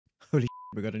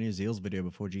We got a new Zeals video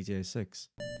before GTA 6.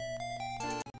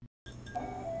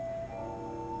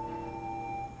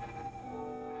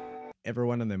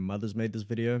 Everyone and their mothers made this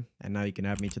video, and now you can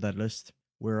add me to that list.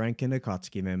 We're ranking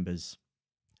Akatsuki members.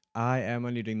 I am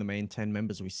only doing the main 10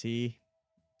 members we see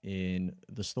in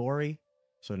the story.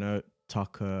 So no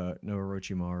Taka, no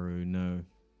Orochimaru, no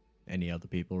any other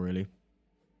people really.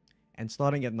 And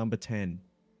starting at number 10,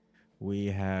 we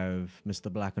have Mr.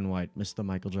 Black and White, Mr.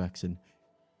 Michael Jackson,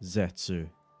 Zetsu.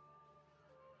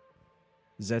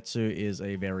 Zetsu is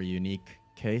a very unique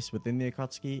case within the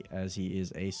Akatsuki, as he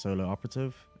is a solo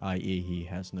operative, i.e. he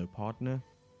has no partner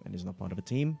and is not part of a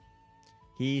team.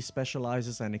 He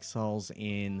specializes and excels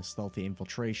in stealthy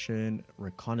infiltration,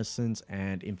 reconnaissance,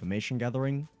 and information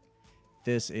gathering.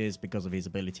 This is because of his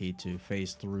ability to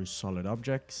phase through solid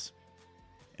objects.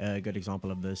 A good example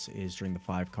of this is during the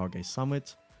 5 Kage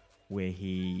Summit, where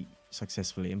he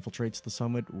successfully infiltrates the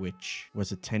summit, which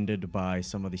was attended by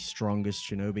some of the strongest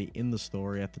shinobi in the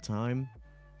story at the time,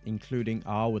 including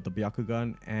R with the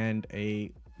Byakugan and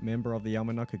a member of the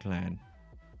Yamanaka clan.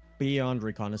 Beyond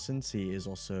reconnaissance, he is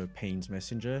also Pain's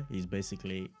messenger. He's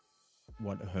basically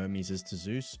what Hermes is to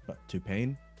Zeus, but to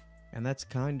Pain. And that's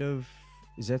kind of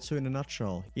Zetsu in a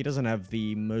nutshell. He doesn't have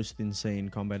the most insane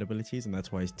combat abilities, and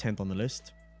that's why he's 10th on the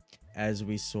list. As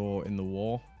we saw in the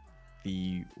war,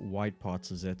 the white parts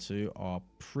of Zetsu are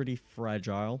pretty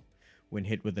fragile when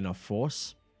hit with enough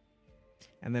force.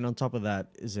 And then on top of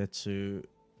that, Zetsu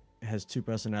has 2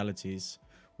 personalities,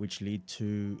 which lead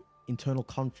to internal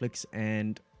conflicts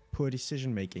and poor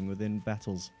decision making within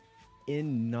battles.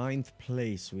 In 9th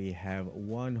place, we have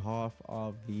one half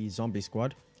of the zombie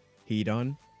squad,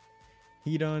 Hidan.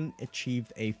 Hidan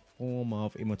achieved a form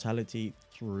of immortality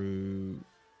through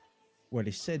what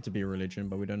is said to be a religion,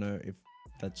 but we don't know if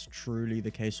that's truly the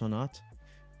case or not.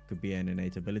 Could be an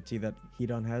innate ability that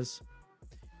Hidan has.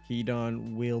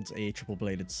 Hidan wields a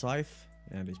triple-bladed scythe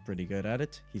and is pretty good at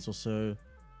it. He's also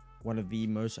one of the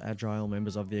most agile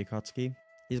members of the Akatsuki.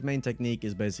 His main technique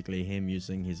is basically him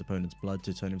using his opponent's blood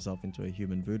to turn himself into a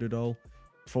human voodoo doll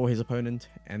for his opponent,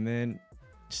 and then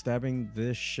stabbing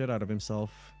the shit out of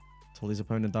himself till his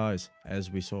opponent dies,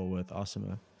 as we saw with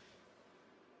Asuma.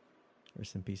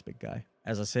 Rest in peace, big guy.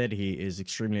 As I said, he is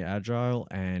extremely agile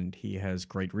and he has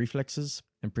great reflexes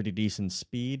and pretty decent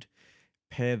speed.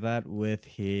 Pair that with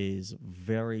his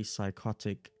very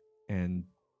psychotic and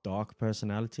dark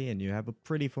personality and you have a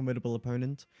pretty formidable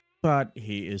opponent. But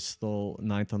he is still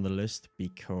 9th on the list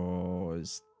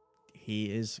because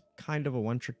he is kind of a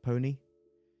one-trick pony.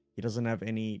 He doesn't have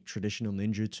any traditional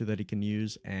ninjutsu that he can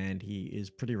use, and he is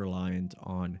pretty reliant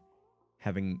on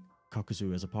having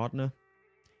Kakuzu as a partner.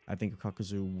 I think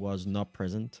Kakuzu was not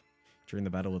present during the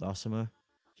battle with Asuma.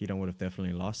 Hidan would have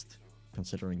definitely lost,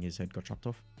 considering his head got chopped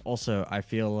off. Also, I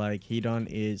feel like Hidan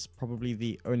is probably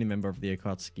the only member of the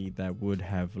Akatsuki that would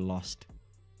have lost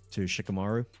to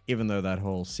Shikamaru. Even though that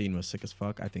whole scene was sick as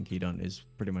fuck, I think Hidan is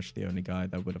pretty much the only guy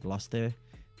that would have lost there.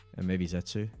 And maybe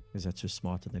Zetsu. Zetsu's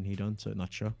smarter than Hidan, so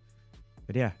not sure.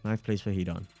 But yeah, 9th place for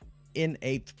Hidan. In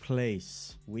 8th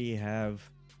place, we have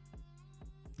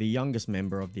the youngest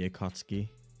member of the Akatsuki,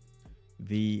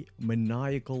 the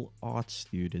maniacal art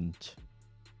student,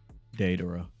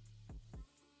 Deidara.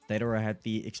 Deidara had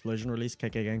the explosion release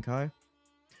Kekkei Genkai,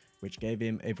 which gave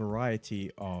him a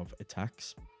variety of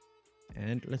attacks.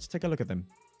 And let's take a look at them.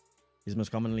 His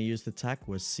most commonly used attack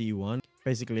was C1.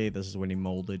 Basically, this is when he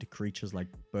molded creatures like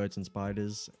birds and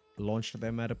spiders, launched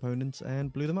them at opponents,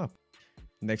 and blew them up.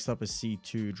 Next up is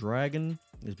C2 Dragon.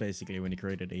 It's basically when he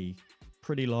created a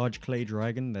pretty large clay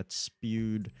dragon that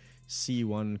spewed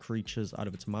C1 creatures out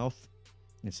of its mouth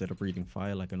instead of breathing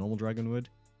fire like a normal dragon would.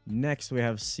 Next, we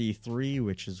have C3,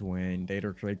 which is when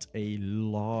Deidara creates a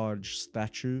large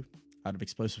statue out of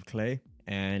explosive clay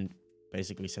and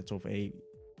basically sets off a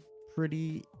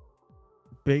pretty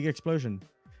big explosion,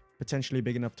 potentially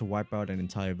big enough to wipe out an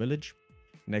entire village.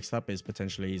 Next up is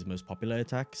potentially his most popular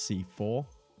attack, C4.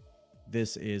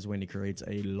 This is when he creates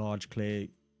a large clay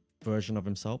version of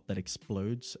himself that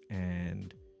explodes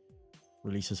and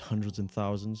releases hundreds and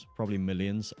thousands, probably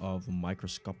millions of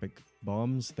microscopic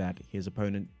bombs that his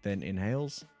opponent then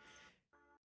inhales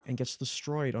and gets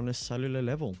destroyed on a cellular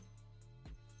level.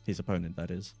 His opponent,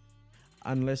 that is.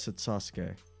 Unless it's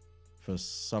Sasuke. For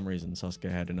some reason,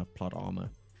 Sasuke had enough plot armor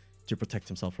to protect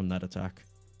himself from that attack.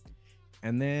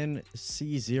 And then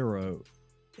C0,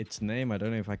 its name, I don't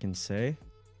know if I can say.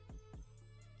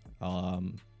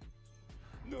 No.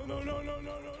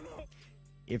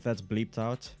 If that's bleeped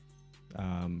out,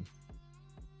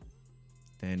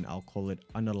 then I'll call it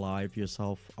Unalive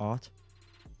Yourself Art.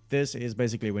 This is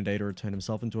basically when Deidara turned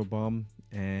himself into a bomb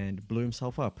and blew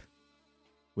himself up.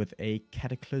 with a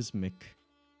cataclysmic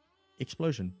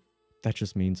explosion. That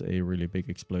just means a really big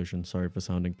explosion. Sorry for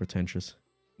sounding pretentious.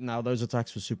 Now, those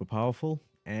attacks were super powerful,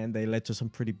 and they led to some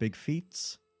pretty big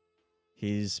feats.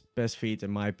 His best feat,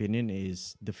 in my opinion,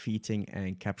 is defeating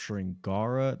and capturing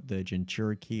Gaara, the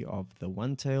Jinchuriki of the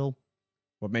One Tail.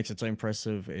 What makes it so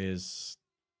impressive is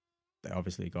that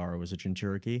obviously Gaara was a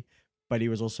Jinchuriki, but he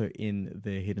was also in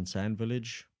the Hidden Sand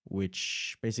Village,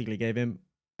 which basically gave him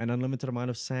an unlimited amount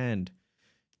of sand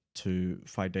to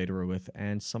fight Datara with,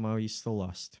 and somehow he still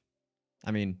lost. I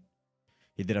mean,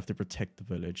 he did have to protect the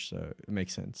village, so it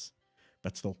makes sense.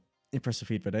 But still, impressive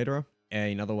feat for Datara.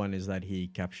 Another one is that he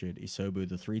captured Isobu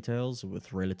the Three Tails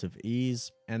with relative ease.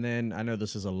 And then I know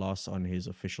this is a loss on his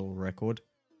official record,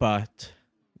 but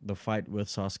the fight with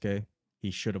Sasuke, he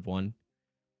should have won.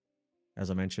 As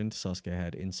I mentioned, Sasuke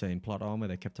had insane plot armor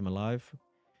that kept him alive.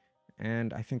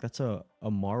 And I think that's a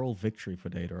moral victory for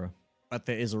Datara. But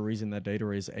there is a reason that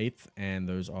Datara is 8th, and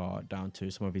those are down to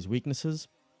some of his weaknesses.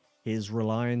 His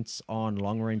reliance on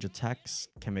long-range attacks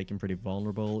can make him pretty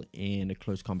vulnerable in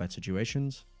close combat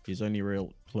situations. His only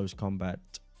real close combat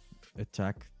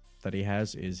attack that he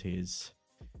has is his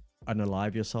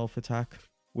unalive yourself attack,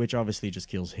 which obviously just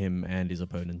kills him and his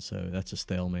opponent, so that's a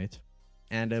stalemate.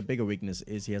 And a bigger weakness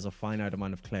is he has a finite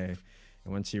amount of clay,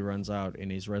 and once he runs out in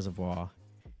his reservoir,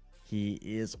 he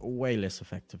is way less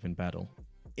effective in battle.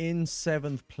 In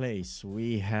 7th place,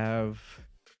 we have,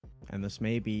 and this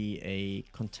may be a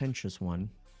contentious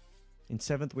one, in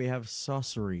 7th we have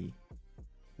Sasori.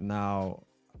 Now,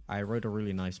 I wrote a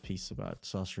really nice piece about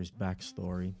Sasori's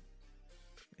backstory,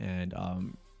 and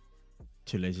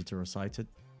too lazy to recite it,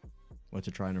 or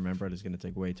to try and remember it is going to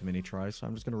take way too many tries, so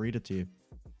I'm just going to read it to you.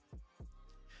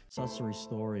 Sasori's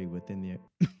story within the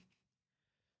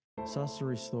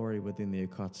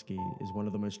Akatsuki is one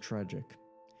of the most tragic.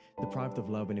 Deprived of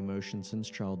love and emotion since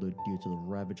childhood due to the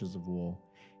ravages of war,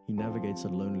 he navigates a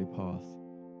lonely path.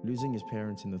 Losing his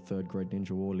parents in the Third Great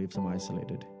Ninja War leaves him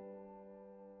isolated.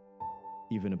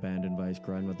 Even abandoned by his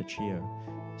grandmother Chiyo,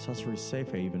 Sasori's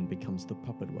safe haven becomes the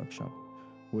puppet workshop,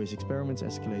 where his experiments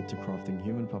escalate to crafting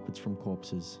human puppets from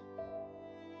corpses,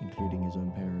 including his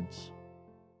own parents.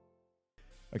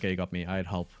 Okay, you got me. I had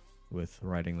help with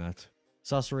writing that.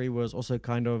 Sasori was also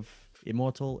kind of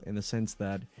immortal in the sense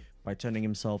that by turning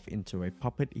himself into a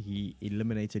puppet, he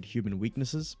eliminated human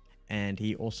weaknesses, and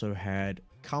he also had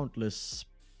countless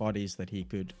bodies that he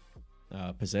could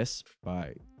possess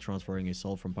by transferring his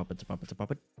soul from puppet to puppet to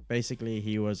puppet. Basically,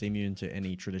 he was immune to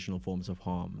any traditional forms of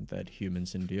harm that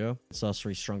humans endure.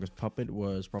 Sasori's strongest puppet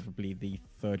was probably the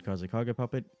third Kazekage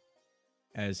puppet,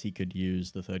 as he could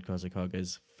use the third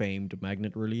Kazekage's famed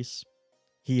magnet release.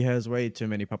 He has way too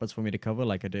many puppets for me to cover,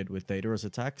 like I did with Datara's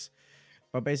attacks,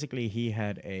 but basically he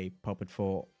had a puppet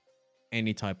for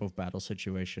any type of battle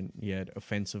situation. He had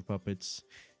offensive puppets.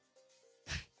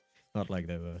 Not like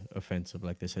they were offensive,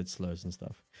 like they said slows and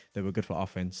stuff. They were good for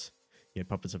offense. He had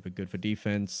puppets that were good for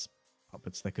defense,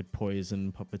 puppets that could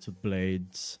poison, puppets with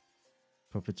blades,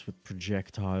 puppets with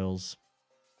projectiles,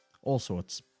 all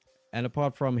sorts. And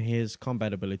apart from his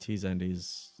combat abilities and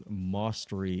his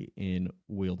mastery in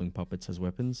wielding puppets as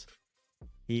weapons,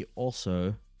 he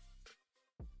also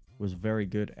was very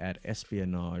good at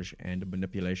espionage and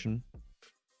manipulation.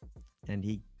 And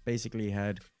he basically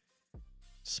had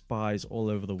spies all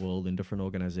over the world in different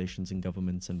organizations and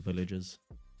governments and villages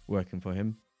working for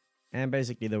him. And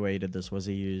basically the way he did this was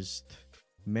he used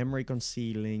memory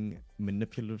concealing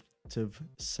manipulative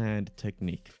sand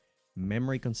technique.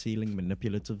 Memory concealing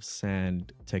manipulative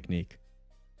sand technique.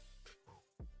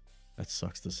 That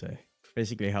sucks to say.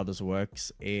 Basically how this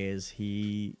works is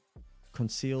he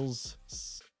conceals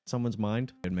someone's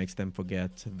mind. It makes them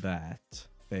forget that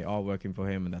they are working for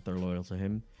him and that they're loyal to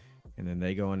him. And then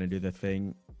they go on and do their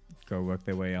thing, go work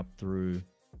their way up through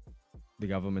the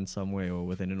government some way or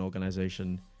within an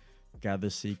organization, gather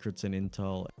secrets and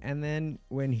intel. And then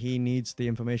when he needs the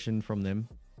information from them,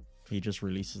 he just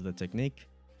releases the technique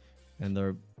and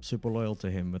they're super loyal to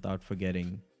him without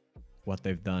forgetting what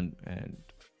they've done and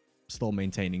still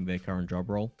maintaining their current job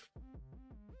role.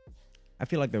 I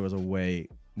feel like there was a way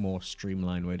more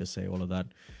streamlined way to say all of that,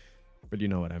 but you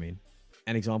know what I mean.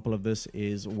 An example of this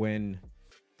is when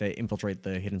they infiltrate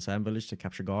the Hidden Sand Village to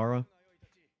capture Gaara.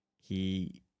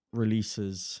 He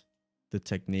releases the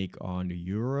technique on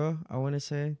Yura, I want to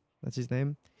say. That's his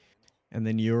name. And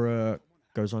then Yura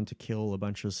goes on to kill a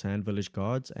bunch of Sand Village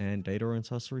guards, and Datara and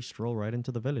Sasori stroll right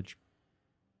into the village.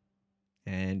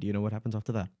 And you know what happens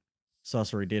after that?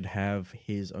 Sasori did have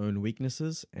his own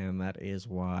weaknesses, and that is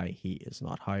why he is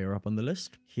not higher up on the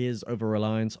list. His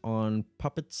over-reliance on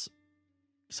puppets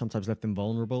sometimes left him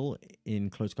vulnerable in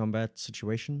close combat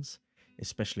situations,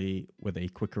 especially with a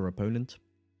quicker opponent.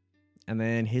 And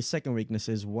then his second weakness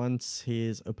is once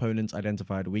his opponents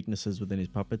identified weaknesses within his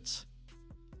puppets,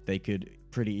 they could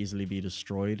pretty easily be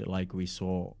destroyed, like we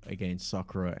saw against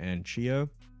Sakura and Chio.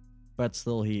 But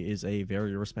still, he is a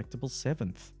very respectable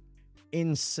 7th.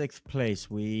 In 6th place,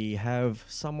 we have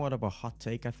somewhat of a hot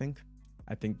take, I think.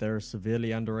 I think they're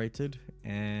severely underrated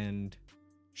and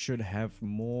should have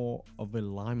more of a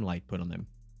limelight put on them.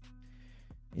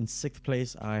 In 6th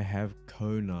place, I have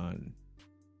Conan.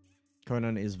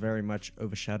 Conan is very much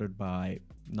overshadowed by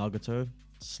Nagato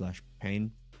 /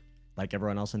 Pain. Like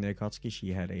everyone else in the Akatsuki,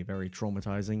 she had a very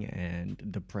traumatizing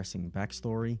and depressing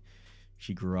backstory.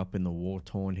 She grew up in the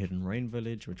war-torn Hidden Rain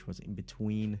village, which was in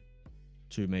between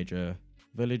 2 major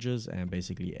villages and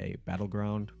basically a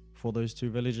battleground for those 2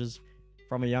 villages.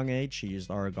 From a young age, she used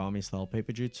origami-style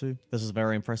paper jutsu. This is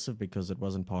very impressive because it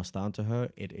wasn't passed down to her.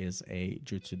 It is a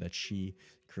jutsu that she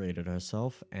created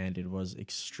herself, and it was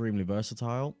extremely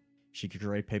versatile. She could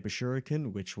create paper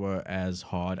shuriken, which were as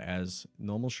hard as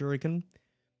normal shuriken,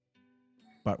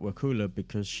 but were cooler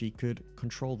because she could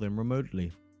control them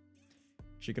remotely.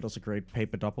 She could also create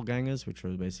paper doppelgangers, which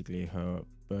was basically her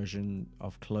version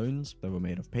of clones that were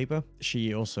made of paper.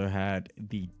 She also had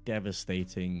the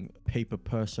devastating paper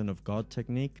person of God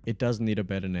technique. It does need a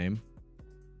better name,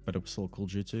 but it was still a cool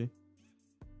jutsu.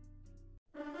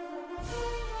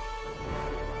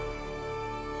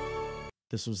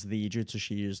 This was the jutsu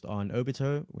she used on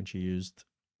Obito when she used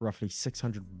roughly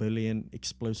 600 billion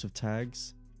explosive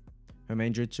tags. Her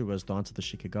main jutsu was Dance of the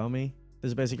Shikigami. This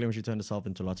is basically when she turned herself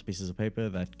into lots of pieces of paper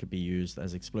that could be used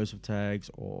as explosive tags,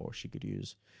 or she could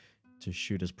use to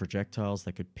shoot as projectiles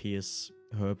that could pierce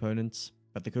her opponents.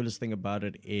 But the coolest thing about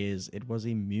it is it was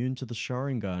immune to the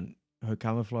Sharingan. Her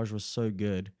camouflage was so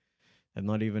good that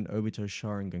not even Obito's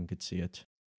Sharingan could see it.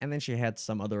 And then she had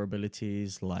some other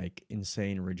abilities like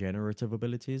insane regenerative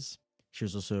abilities. She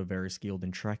was also very skilled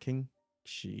in tracking.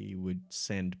 She would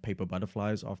send paper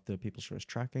butterflies after people she was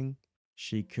tracking.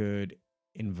 She could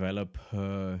envelop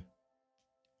her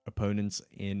opponents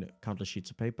in countless sheets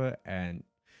of paper and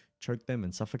choke them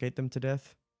and suffocate them to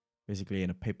death, basically in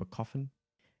a paper coffin.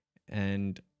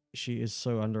 And she is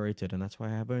so underrated, and that's why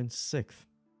I have her in 6th.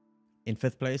 In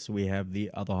 5th place, we have the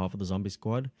other half of the zombie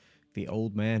squad, the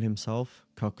old man himself,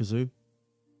 Kakuzu.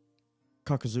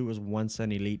 Kakuzu was once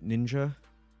an elite ninja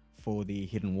for the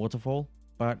Hidden Waterfall,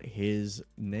 but his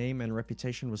name and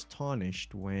reputation was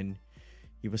tarnished when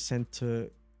he was sent to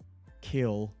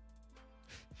kill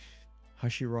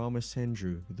Hashirama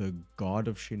Senju, the god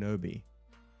of shinobi.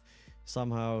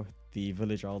 Somehow, the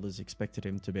village elders expected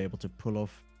him to be able to pull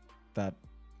off that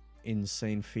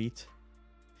insane feat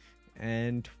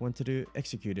and wanted to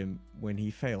execute him when he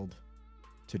failed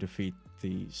to defeat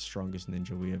the strongest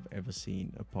ninja we have ever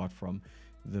seen, apart from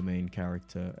the main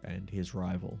character and his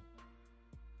rival.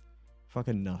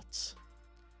 Fucking nuts.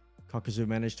 Kakuzu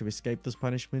managed to escape this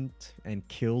punishment and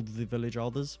killed the village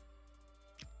elders,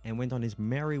 and went on his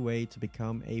merry way to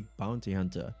become a bounty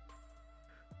hunter.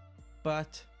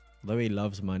 But though he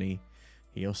loves money,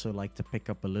 he also liked to pick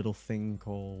up a little thing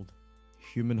called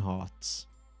human hearts.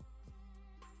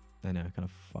 I know, kind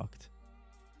of fucked.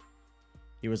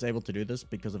 He was able to do this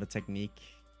because of a technique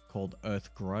called Earth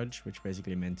Grudge, which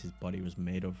basically meant his body was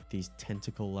made of these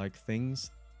tentacle-like things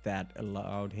that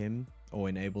allowed him, or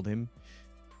enabled him,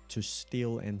 to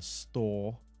steal and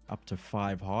store up to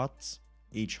 5 hearts.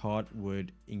 Each heart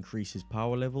would increase his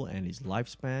power level and his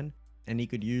lifespan, and he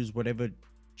could use whatever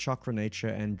chakra nature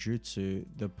and jutsu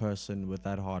the person with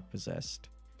that heart possessed.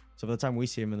 So by the time we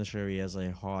see him in the show, he has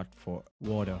a heart for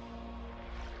water,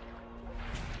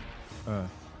 earth,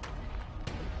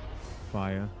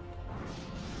 fire,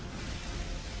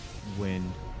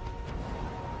 wind,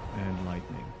 and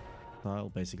lightning.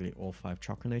 Basically all 5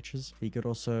 chakra natures. He could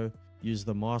also use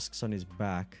the masks on his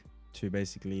back to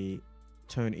basically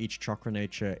turn each chakra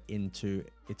nature into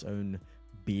its own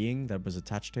being that was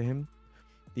attached to him.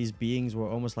 These beings were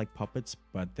almost like puppets,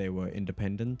 but they were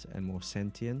independent and more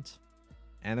sentient.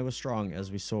 And they were strong,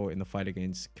 as we saw in the fight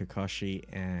against Kakashi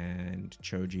and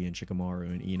Choji and Shikamaru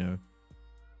and Ino.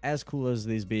 As cool as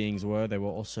these beings were, they were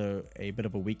also a bit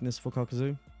of a weakness for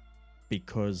Kakuzu,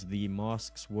 because the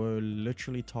masks were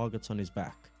literally targets on his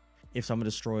back. If someone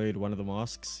destroyed one of the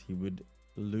masks, he would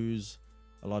lose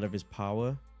a lot of his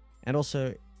power. And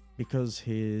also, because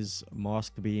his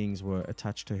masked beings were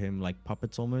attached to him like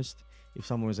puppets almost, if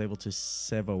someone was able to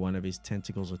sever one of his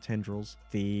tentacles or tendrils,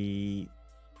 the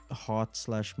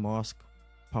heart/mask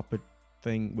puppet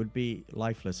thing would be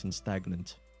lifeless and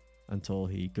stagnant until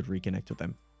he could reconnect with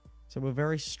them. So a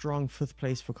very strong 5th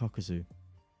place for Kakuzu.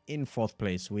 In 4th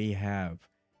place, we have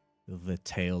the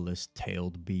tailless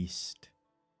tailed beast,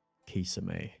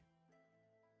 Kisame.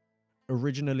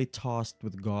 Originally tasked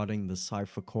with guarding the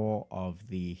cipher core of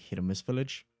the Hiramis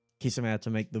village, Kisame had to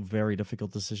make the very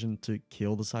difficult decision to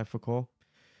kill the cipher core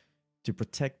to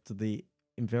protect the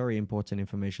very important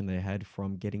information they had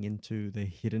from getting into the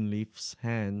Hidden Leaf's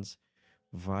hands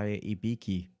via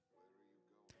Ibiki.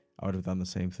 I would have done the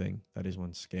same thing. That is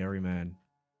one scary man.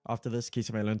 After this,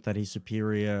 Kisame learned that his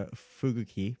superior,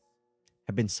 Fuguki,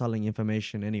 had been selling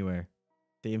information anywhere.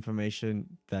 The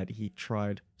information that he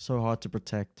tried so hard to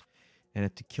protect and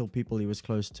had to kill people he was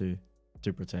close to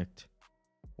protect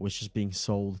was just being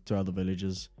sold to other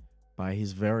villages by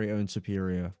his very own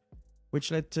superior,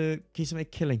 which led to Kisame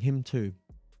killing him too.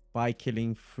 By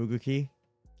killing Fuguki,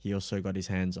 he also got his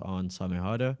hands on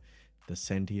Samehada, the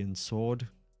sentient sword.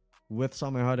 With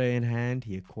Samehada in hand,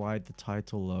 he acquired the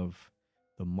title of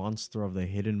the Monster of the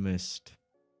Hidden Mist.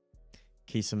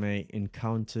 Kisame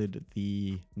encountered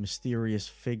the mysterious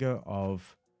figure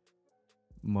of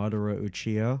Madara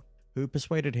Uchiha, who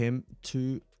persuaded him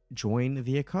to join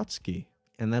the Akatsuki.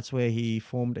 And that's where he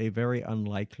formed a very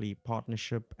unlikely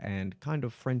partnership and kind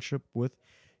of friendship with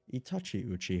Itachi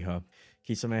Uchiha.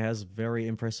 Kisame has very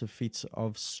impressive feats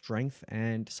of strength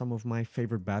and some of my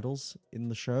favorite battles in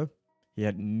the show. He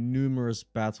had numerous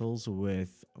battles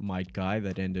with Might Guy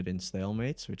that ended in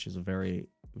stalemates, which is a very,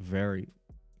 very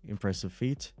impressive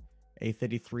feat. A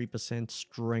 33%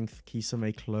 strength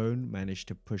Kisame clone managed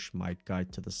to push Might Guy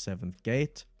to the 7th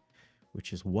gate,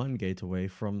 which is one gate away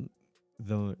from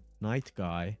the Night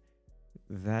Guy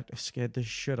that scared the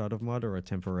shit out of Madara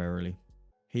temporarily.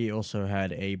 He also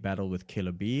had a battle with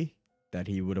Killer Bee that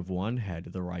he would have won had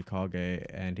the Raikage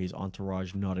and his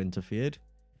entourage not interfered.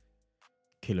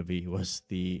 Killer Bee was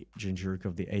the Jinchuriki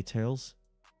of the Eight Tails,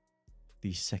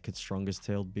 the second strongest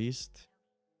tailed beast.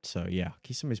 So yeah,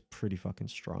 Kisame is pretty fucking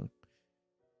strong.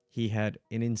 He had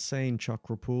an insane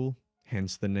chakra pool,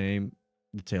 hence the name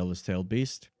the Tailless Tailed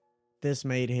Beast. This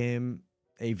made him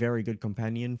a very good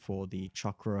companion for the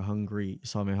chakra-hungry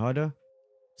Samehada.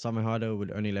 Samehada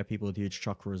would only let people with huge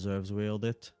chakra reserves wield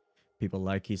it, people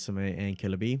like Kisame and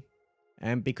Killer Bee.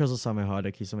 And because of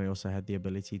Samehada, Kisame also had the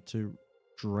ability to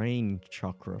drain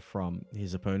chakra from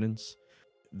his opponents.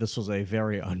 This was a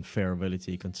very unfair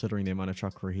ability considering the amount of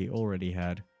chakra he already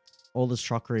had. All this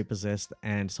chakra he possessed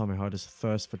and Samehada's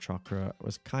thirst for chakra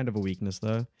was kind of a weakness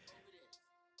though,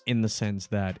 in the sense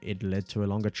that it led to a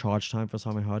longer charge time for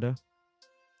Samehada,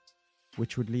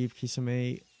 which would leave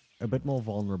Kisame a bit more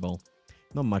vulnerable.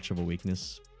 Not much of a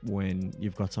weakness when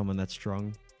you've got someone that's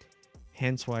strong.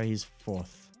 Hence why he's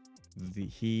 4th.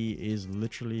 He is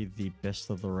literally the best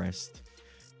of the rest.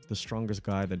 The strongest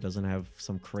guy that doesn't have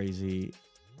some crazy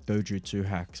dojutsu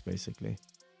hacks, basically.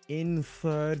 In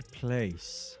 3rd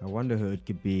place, I wonder who it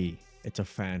could be. It's a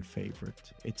fan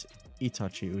favorite. It's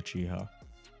Itachi Uchiha.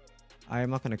 I am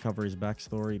not going to cover his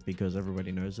backstory because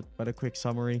everybody knows it, but a quick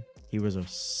summary. He was a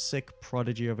sick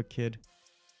prodigy of a kid,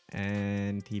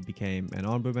 and he became an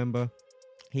Anbu member.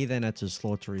 He then had to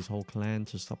slaughter his whole clan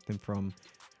to stop them from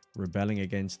rebelling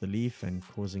against the Leaf and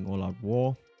causing all-out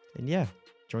war. And yeah,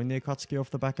 joined the Akatsuki off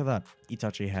the back of that.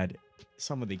 Itachi had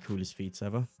some of the coolest feats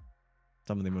ever.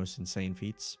 Some of the most insane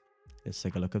feats. Let's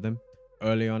take a look at them.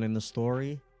 Early on in the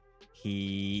story,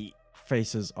 he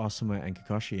faces Asuma and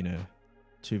Kakashi in a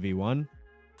 2v1,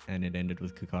 and it ended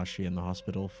with Kakashi in the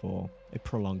hospital for a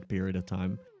prolonged period of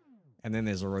time. And then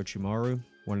there's Orochimaru,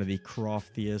 one of the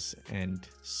craftiest and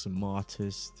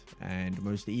smartest and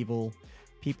most evil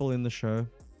people in the show,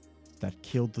 that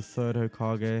killed the 3rd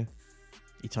Hokage.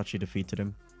 Itachi defeated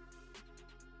him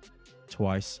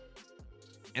twice.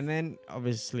 And then,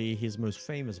 obviously, his most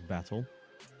famous battle,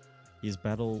 his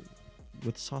battle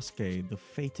with Sasuke, the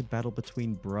fated battle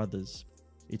between brothers.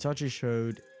 Itachi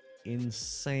showed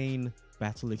insane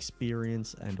battle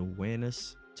experience and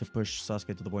awareness to push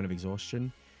Sasuke to the point of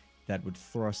exhaustion that would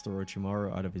thrust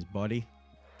Orochimaru out of his body.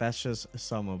 That's just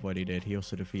some of what he did. He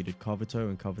also defeated Kabuto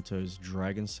in Kabuto's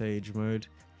Dragon Sage mode.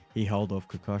 He held off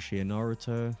Kakashi and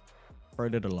Naruto. Bro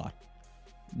did a lot.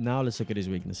 Now let's look at his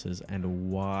weaknesses and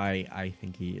why I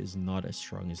think he is not as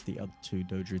strong as the other 2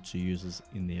 dojutsu users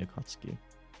in the Akatsuki.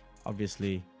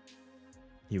 Obviously,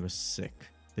 he was sick.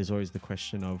 There's always the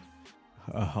question of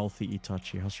a healthy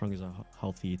Itachi. How strong is a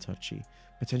healthy Itachi?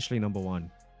 Potentially number 1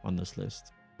 on this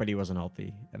list. But he wasn't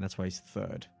healthy, and that's why he's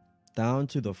 3rd. Down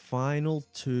to the final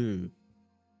 2.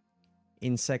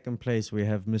 In 2nd place, we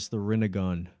have Mr.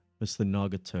 Rinnegan, Mr.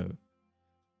 Nagato.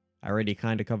 I already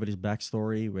kind of covered his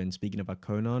backstory when speaking about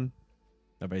Conan.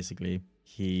 Now, basically,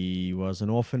 he was an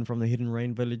orphan from the Hidden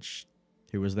Rain village.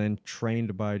 He was then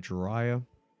trained by Jiraiya.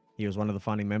 He was one of the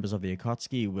founding members of the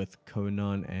Akatsuki with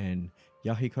Conan and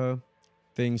Yahiko.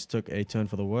 Things took a turn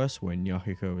for the worse when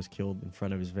Yahiko was killed in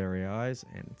front of his very eyes,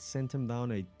 and it sent him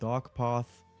down a dark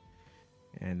path,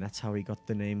 and that's how he got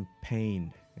the name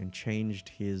Pain and changed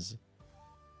his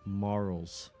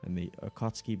morals, and the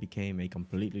Akatsuki became a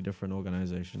completely different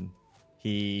organization.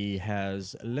 He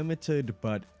has limited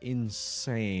but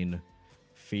insane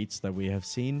feats that we have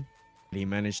seen. He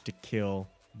managed to kill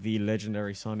the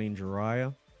legendary Sanin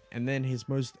Jiraiya, and then his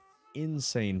most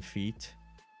insane feat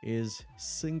is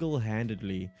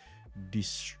single-handedly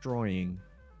destroying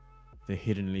the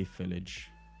Hidden Leaf Village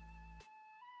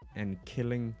and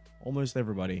killing almost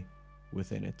everybody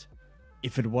within it.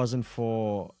 If it wasn't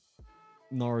for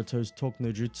Naruto's Talk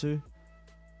no Jutsu,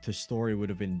 the story would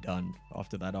have been done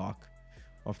after that arc,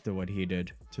 after what he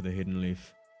did to the Hidden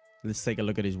Leaf. Let's take a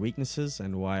look at his weaknesses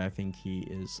and why I think he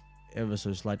is ever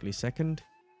so slightly second.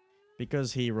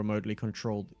 Because he remotely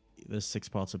controlled the 6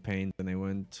 parts of pain and they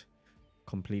weren't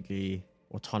completely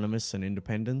autonomous and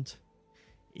independent.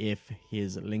 If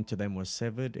his link to them was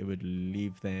severed, it would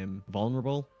leave them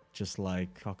vulnerable, just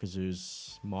like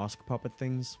Kakuzu's mask puppet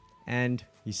things. And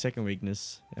his second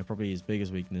weakness, and probably his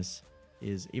biggest weakness,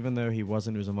 is even though he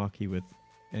wasn't Uzumaki with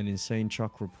an insane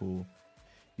chakra pool,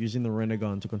 using the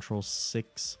Renegon to control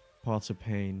 6 parts of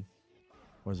pain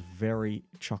was very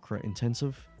chakra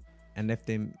intensive and left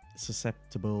him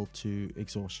susceptible to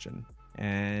exhaustion.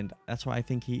 And that's why I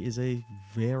think he is a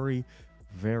very,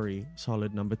 very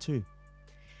solid number 2.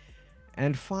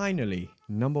 And finally,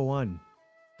 number 1,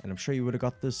 and I'm sure you would have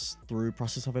got this through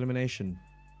process of elimination,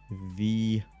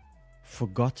 the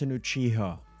forgotten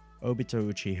Uchiha,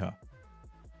 Obito Uchiha.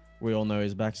 We all know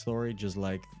his backstory, just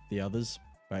like the others,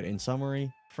 but in summary,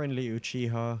 friendly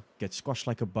Uchiha gets squashed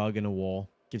like a bug in a wall,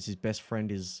 gives his best friend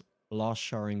his last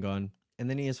Sharingan, and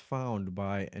then he is found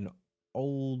by an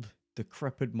old,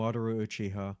 decrepit Madara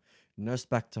Uchiha, nursed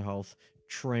back to health,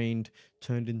 trained,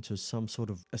 turned into some sort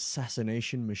of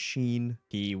assassination machine.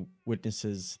 He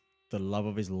witnesses the love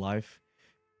of his life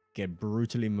get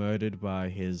brutally murdered by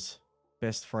his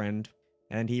best friend,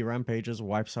 and he rampages,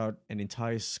 wipes out an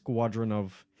entire squadron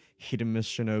of hidden Mist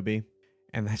Shinobi,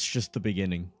 and that's just the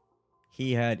beginning.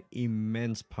 He had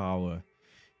immense power.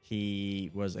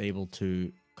 He was able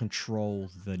to control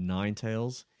the Nine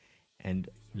Tails and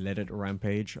let it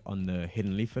rampage on the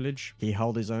Hidden Leaf Village. He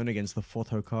held his own against the 4th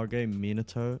Hokage,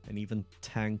 Minato, and even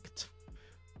tanked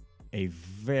a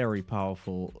very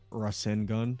powerful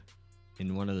Rasengan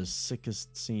in one of the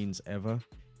sickest scenes ever.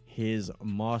 His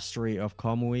mastery of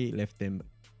Kamui left him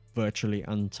virtually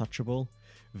untouchable.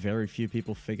 Very few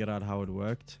people figured out how it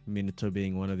worked, Minato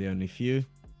being one of the only few.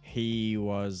 He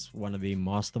was one of the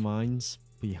masterminds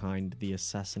behind the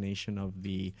assassination of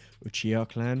the Uchiha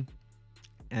clan,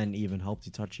 and even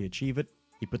helped Itachi achieve it.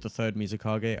 He put the 3rd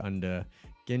Mizukage under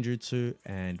Genjutsu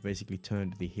and basically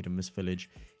turned the Hidden Mist Village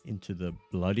into the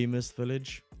Bloody Mist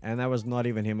Village. And that was not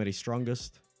even him at his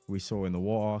strongest. We saw in the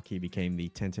war arc, he became the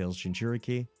 10 Tails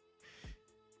Jinchuriki,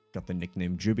 got the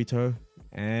nickname Jubito,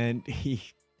 and he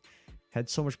had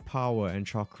so much power and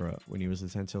chakra when he was the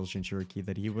 10 Tails Jinchuriki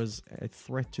that he was a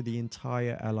threat to the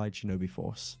entire allied shinobi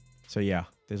force. So yeah,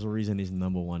 there's a reason he's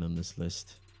number 1 on this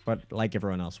list. But like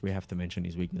everyone else, we have to mention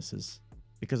his weaknesses.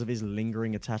 Because of his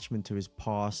lingering attachment to his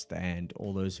past and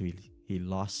all those who he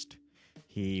lost,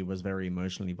 he was very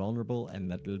emotionally vulnerable, and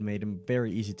that made him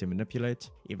very easy to manipulate.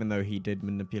 Even though he did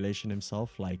manipulation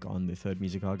himself, like on the 3rd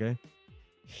Mizukage,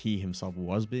 he himself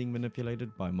was being manipulated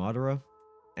by Madara.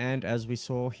 And as we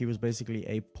saw, he was basically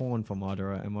a pawn for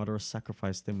Madara, and Madara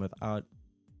sacrificed him without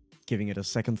giving it a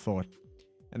second thought.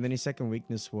 And then his second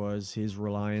weakness was his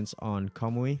reliance on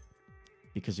Kamui.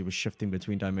 Because he was shifting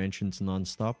between dimensions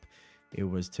non-stop, it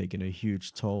was taking a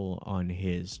huge toll on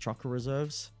his chakra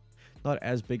reserves. Not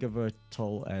as big of a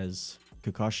toll as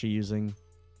Kakashi using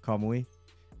Kamui,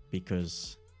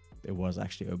 because it was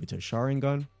actually Obito's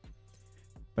Sharingan,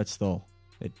 but still,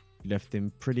 it left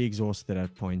him pretty exhausted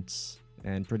at points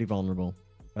and pretty vulnerable.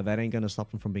 But that ain't gonna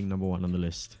stop him from being number 1 on the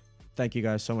list. Thank you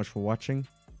guys so much for watching.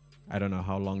 I don't know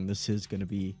how long this is gonna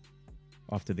be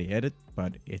after the edit,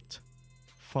 but it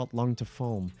felt long to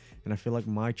film, and I feel like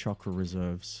my chakra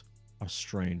reserves are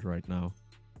strained right now.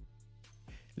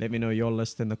 Let me know your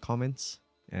list in the comments,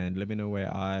 and let me know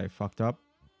where I fucked up.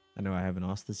 I know I haven't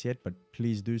asked this yet, but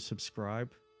please do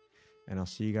subscribe, and I'll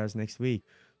see you guys next week.